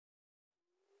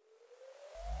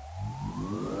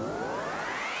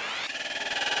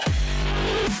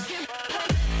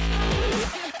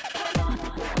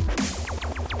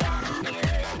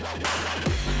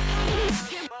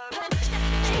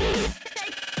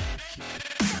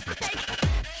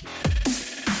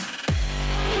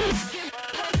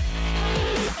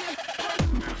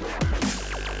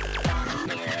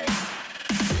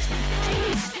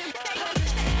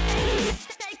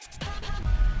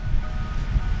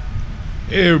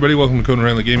Hey everybody, welcome to Code and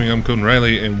Riley Gaming. I'm Code and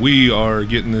Riley, and we are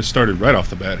getting this started right off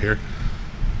the bat here.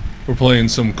 We're playing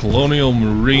some Colonial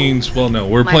Marines. Well, no,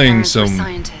 we're playing some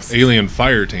alien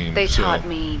fire team. They taught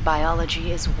me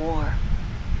biology is war.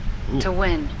 Ooh. To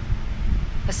win,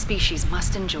 a species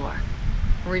must endure,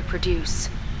 reproduce,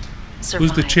 survive.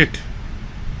 Who's the chick?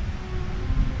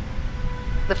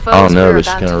 The foes no, we're but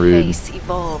she's about kind of to rude. face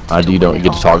evolved You don't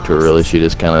get to talk to her really. She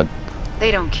just kind of.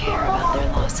 They don't care about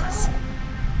their losses,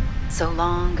 so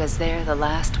long as they're the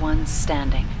last ones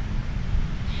standing.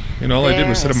 You know, all I did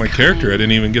was set up my character. I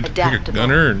didn't even get to pick a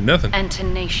gunner or nothing. And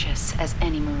tenacious as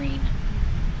any Marine.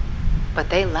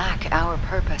 But they lack our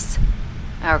purpose,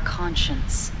 our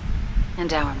conscience,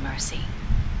 and our mercy.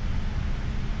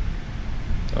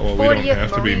 Oh, well, we don't 40th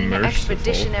have to be Marine merciful.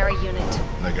 Expeditionary Unit.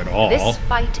 Like at all. This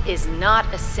fight is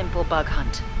not a simple bug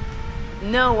hunt.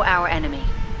 Know our enemy.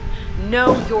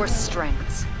 Know your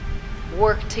strengths.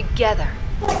 Work together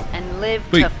and live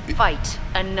to fight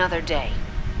another day.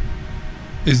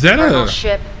 Is that Colonel a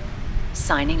ship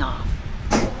signing off?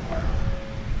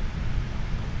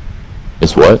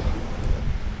 It's what?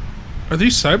 Are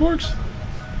these cyborgs?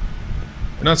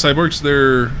 They're not cyborgs,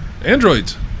 they're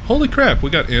androids. Holy crap, we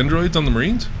got androids on the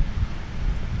Marines?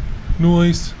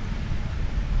 Nice.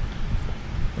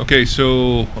 Okay,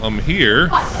 so I'm here.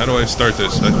 How do I start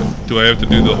this? Do I have to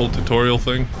do the whole tutorial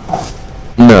thing?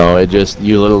 No,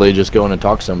 you literally just go in and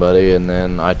talk to somebody, and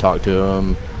then I talk to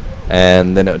them,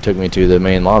 and then it took me to the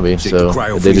main lobby. So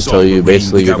they just tell you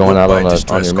basically you're going out on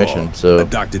your mission. So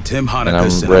and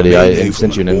I'm ready. I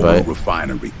sent you an invite.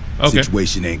 Okay.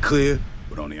 Situation ain't clear,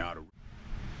 but on the outer.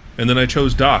 And then I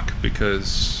chose Doc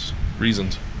because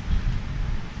reasons.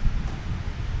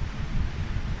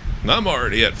 I'm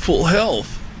already at full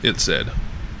health, it said.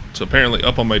 So apparently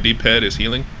up on my D-pad is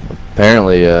healing.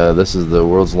 Apparently this is the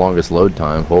world's longest load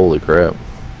time. Holy crap.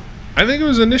 I think it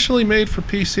was initially made for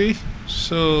PC,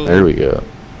 so... There we go.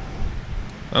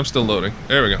 I'm still loading.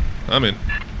 There we go. I'm in.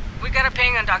 We got a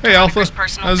ping on Dr. Hey, Alpha.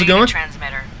 Personal How's it going?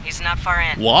 Transmitter. He's not far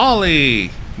in.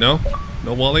 Wally! No?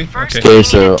 No Wally? Okay,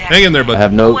 so hang in there, bud. I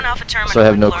have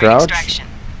no crouch.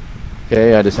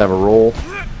 Okay, I just have a roll.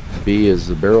 B is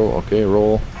the barrel. Okay,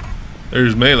 roll.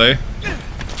 There's melee.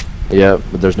 Yeah,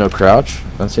 but there's no crouch?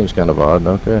 That seems kind of odd.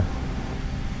 Okay.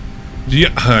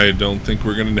 Yeah, I don't think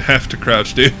we're going to have to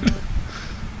crouch, dude.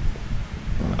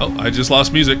 Oh, I just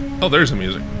lost music. Oh, there's the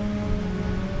music.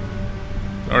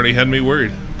 Already had me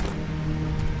worried.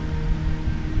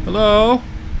 Hello?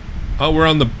 Oh, we're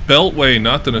on the Beltway,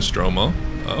 not the Nostromo.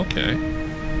 Okay.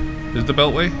 Is the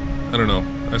Beltway? I don't know.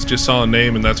 I just saw a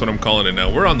name and that's what I'm calling it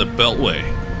now. We're on the Beltway.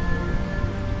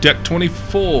 Deck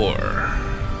 24.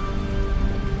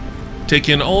 Take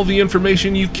in all the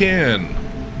information you can.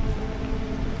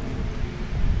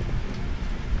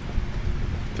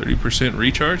 30%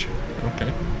 recharge?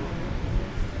 Okay.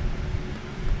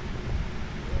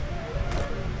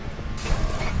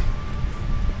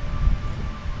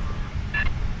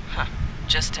 Huh.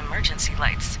 Just emergency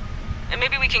lights. And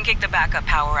maybe we can kick the backup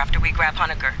power after we grab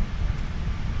Honecker.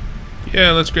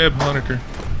 Yeah, let's grab Honecker.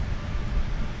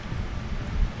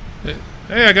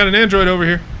 Hey, I got an android over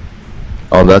here.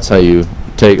 Oh, that's how you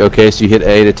take. Okay, so you hit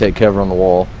A to take cover on the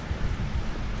wall.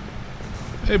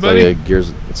 Hey, buddy.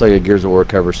 It's like a Gears of War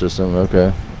cover system.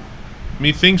 Okay.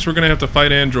 Methinks we're gonna have to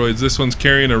fight androids. This one's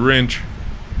carrying a wrench.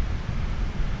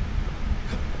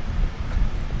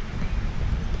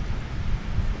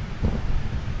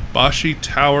 Bashi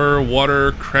Tower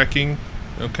water cracking.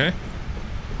 Okay.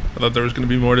 I thought there was gonna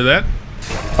be more to that.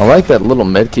 I like that little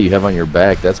medkit you have on your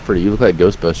back. That's pretty. You look like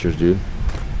Ghostbusters, dude.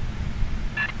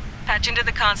 Patch into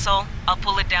the console. I'll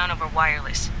pull it down over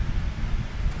wireless.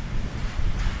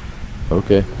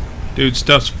 Okay. Dude,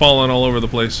 stuff's falling all over the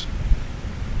place.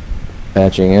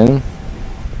 Patching in.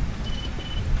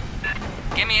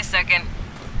 Give me a second.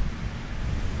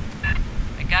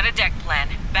 I got a deck plan.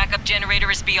 Backup generator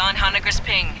is beyond Honecker's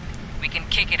ping. We can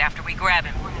kick it after we grab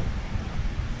him.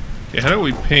 Okay, how do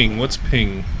we ping? What's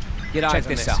ping? Get eyes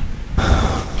on this out.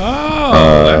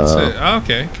 Oh, that's it.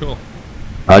 Okay, cool.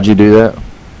 How'd you do that?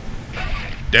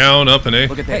 Down, up, and A.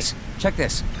 Look at this. Check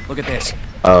this. Look at this.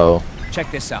 Oh.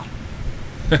 Check this out.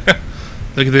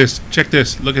 Look at this. Check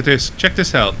this. Look at this. Check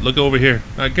this out. Look over here.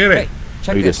 I get it. Hey,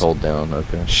 check you this. just hold down.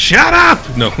 Okay. Shut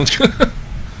up! No.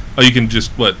 Oh, you can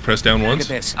just, what, press down once?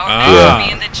 Look at this. Yeah.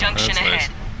 Be in the junction ahead. Nice.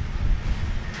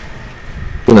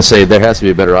 I'm gonna say there has to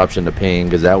be a better option to ping,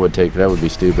 because that would be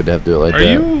stupid to have to do it like that.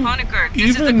 Are you Honecker,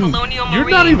 even? You're Marines.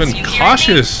 not even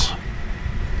cautious.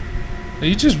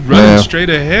 You just running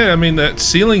straight ahead. I mean, that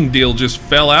ceiling deal just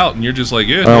fell out, and you're just like,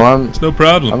 yeah, well, it's no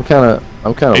problem. I'm kind of.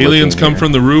 Aliens come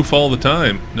from the roof all the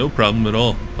time. No problem at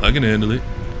all. I can handle it.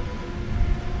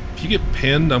 If you get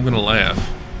pinned, I'm gonna laugh.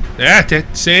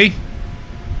 See?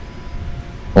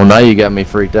 Well, now you got me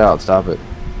freaked out. Stop it.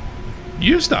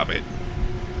 You stop it.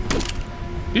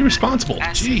 Be responsible.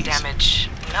 Acid Jeez. damage.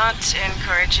 Not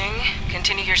encouraging.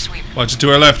 Continue your sweep. Watch it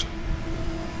to our left.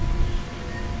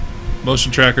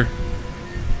 Motion tracker.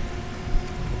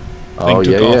 Oh,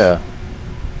 Thing took off. yeah.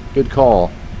 Good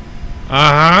call.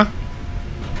 Uh-huh.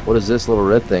 What is this little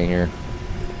red thing here?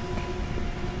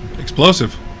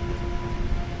 Explosive.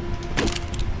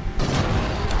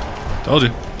 Told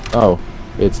you. Oh,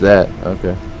 it's that.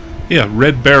 Okay. Yeah,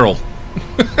 red barrel.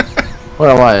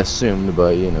 Well, I assumed,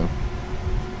 but you know.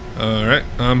 Alright,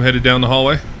 I'm headed down the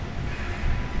hallway.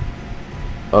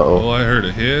 Uh-oh. Oh, I heard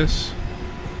a hiss.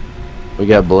 We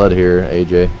got blood here,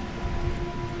 AJ.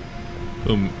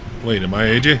 Wait, am I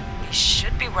AJ? He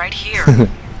should be right here.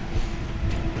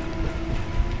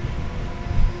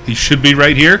 He should be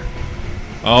right here?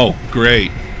 Oh,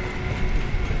 great.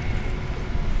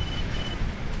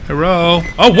 Hello?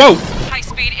 Oh, whoa! High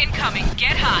speed incoming.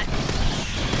 Get hot.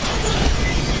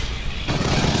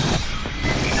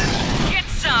 Get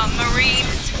some,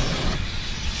 Marines.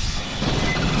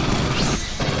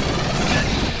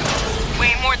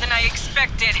 Way more than I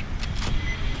expected.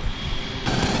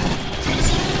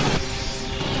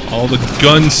 Oh, the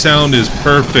gun sound is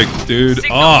perfect, dude.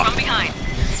 Signal from behind.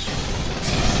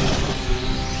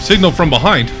 Signal from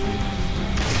behind.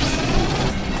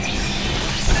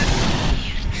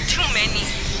 Too many.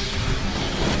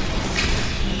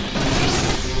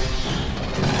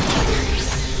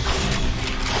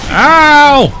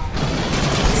 Ow!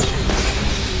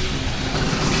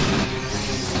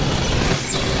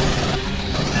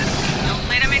 Don't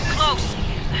let him in close.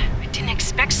 I didn't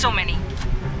expect so many.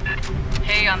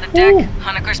 Hey, on the deck,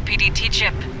 Honeger's PDT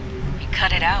chip. He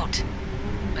cut it out.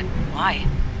 But why?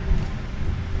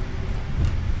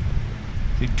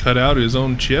 He cut out his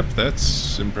own chip.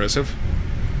 That's impressive.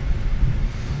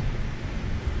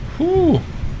 Whew.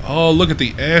 Oh, look at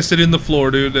the acid in the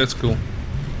floor, dude. That's cool.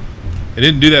 It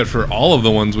didn't do that for all of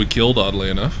the ones we killed, oddly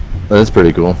enough. That's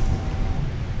pretty cool.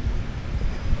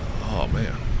 Oh,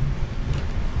 man.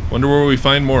 Wonder where we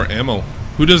find more ammo.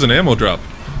 Who does an ammo drop?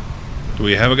 Do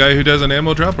we have a guy who does an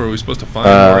ammo drop, or are we supposed to find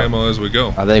more ammo as we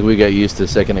go? I think we got used to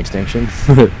second extinction.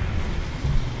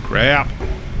 Crap.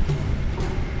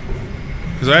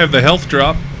 Because I have the health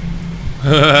drop.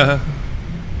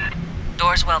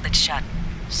 Doors welded shut.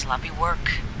 Sloppy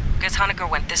work. Guess Honeger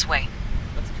went this way.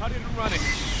 Let's cut it and run it.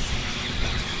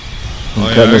 Oh,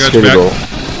 yeah, Cutting I the got you skitty back. bolt.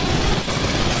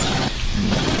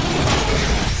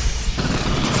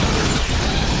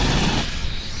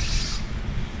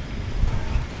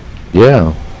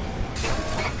 Yeah.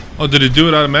 Oh, did it do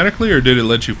it automatically, or did it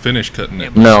let you finish cutting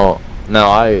it? No,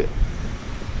 I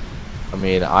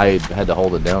mean, I had to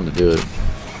hold it down to do it.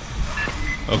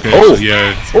 Okay, Oh! so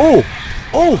yeah. Oh!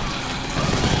 Oh!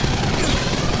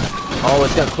 Oh,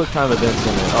 it's got quick time events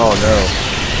in it. Oh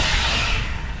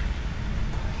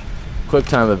no. Quick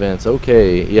time events.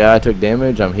 Okay. Yeah, I took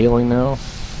damage. I'm healing now.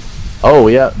 Oh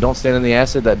yeah. Don't stand in the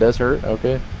acid. That does hurt.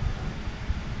 Okay.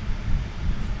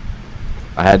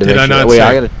 I had to Did make I sure. not Wait,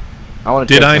 say? I want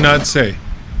to. Did I not say?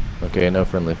 Okay. No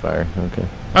friendly fire. Okay.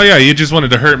 Oh yeah, you just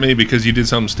wanted to hurt me because you did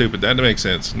something stupid. That makes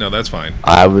sense. No, that's fine.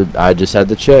 I just had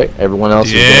to check. Everyone else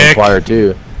is going Dick. fire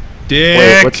too.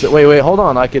 Dick. Wait. Hold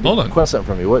on. I could Hold on. request something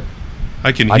from you. What?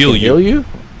 I can I heal can you. heal you?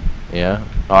 Yeah.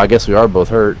 Oh, I guess we are both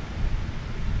hurt.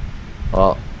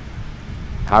 Well,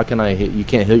 how can I hit? You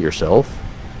can't heal yourself.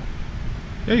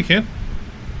 Yeah, you can.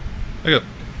 I got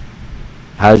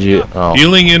How'd you? Oh,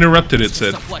 healing interrupted. It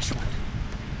said. Just a flesh wound.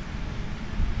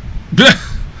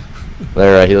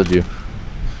 there, I healed you.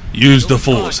 Use the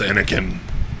force, Anakin.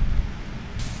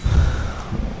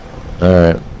 All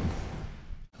right.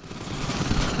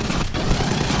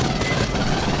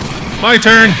 My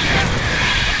turn.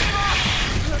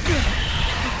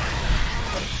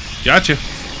 Gotcha.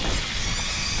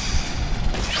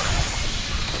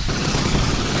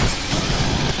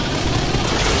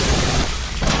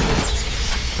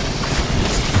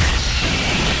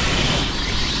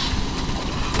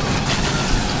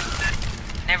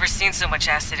 Never seen so much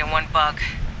acid in one bug.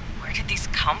 Where did these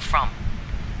come from?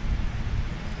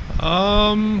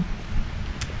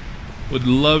 Would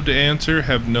love to answer.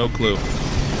 Have no clue.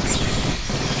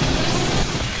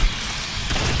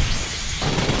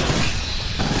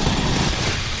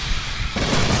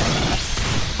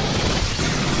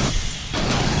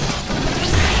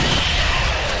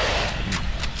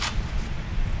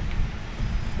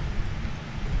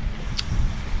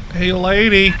 Hey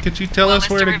lady, could you tell us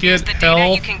where to get the data,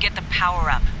 help? you can get the power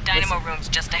up. Dynamo room's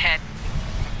just ahead.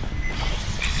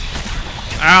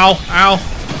 Ow, ow.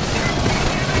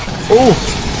 Oh!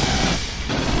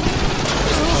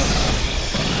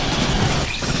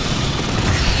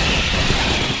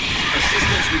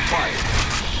 Assistance required.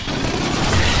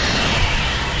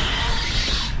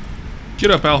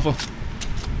 Get up, Alpha.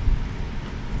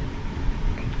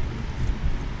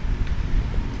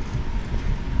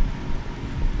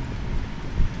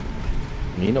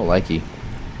 You know, likey.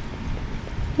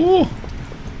 Ooh.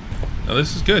 Now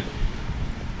this is good.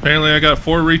 Apparently I got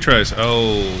 4 retries.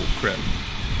 Oh, crap.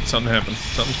 Something happened.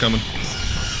 Something's coming.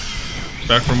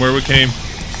 Back from where we came.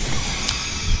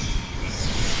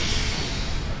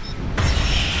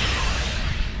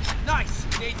 Nice.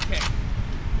 Nade kit.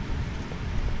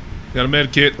 Got a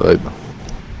med kit. But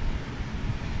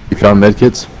you found med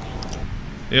kits?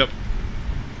 Yep.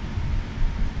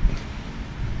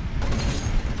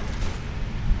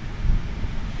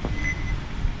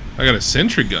 I got a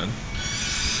sentry gun.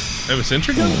 I have a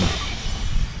sentry gun?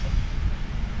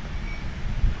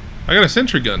 I got a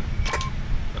sentry gun.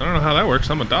 I don't know how that works.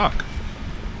 I'm a doc.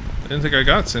 I didn't think I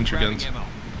got sentry guns. Ammo.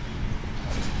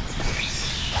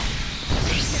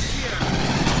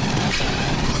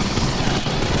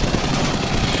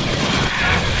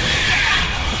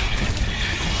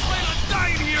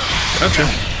 Gotcha.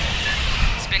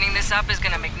 Spinning this up is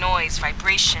gonna make noise,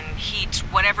 vibration, heat,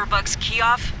 whatever bugs key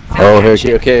off. Oh,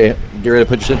 here, okay. Get ready to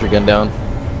put your sentry gun down.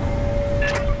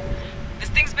 This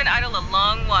thing's been idle a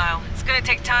long while. It's gonna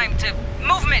take time to...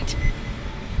 Movement!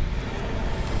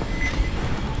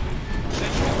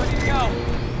 Ready to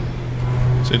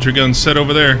go. Sentry gun set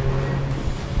over there.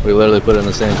 We literally put it in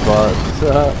the same spot.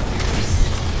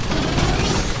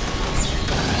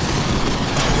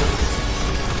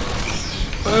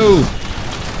 Oh.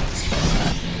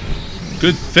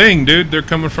 Good thing, dude. They're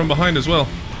coming from behind as well.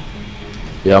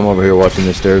 Yeah, I'm over here watching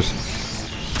the stairs.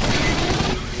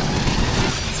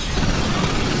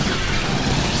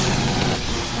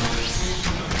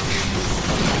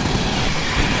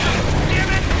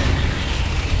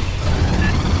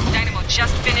 Dynamo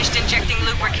just finished injecting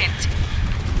lubricant.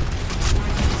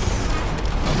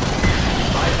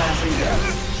 Bypassing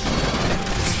gas.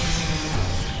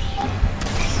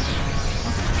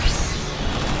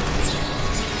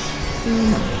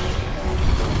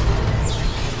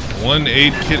 One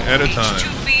aid kit at a H2 time.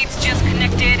 feeds just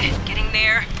connected. Getting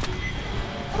there.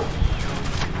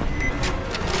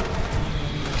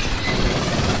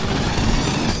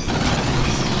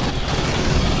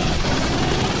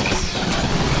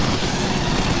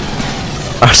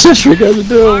 Our sentry guns are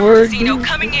doing work. Zeno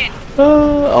coming in.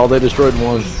 Oh, they destroyed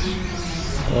one.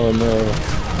 Oh no.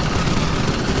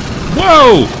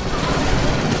 Whoa!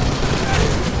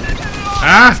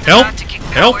 Ah, help! About to kick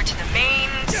Help! power to the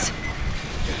mains.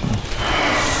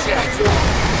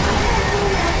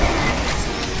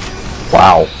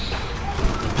 Wow.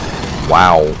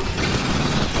 Wow.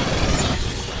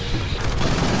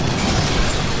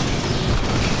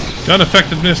 Gun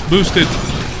effectiveness boosted.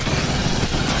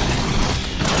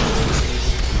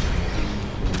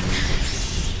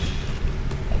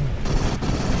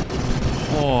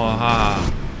 Oh,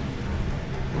 ha.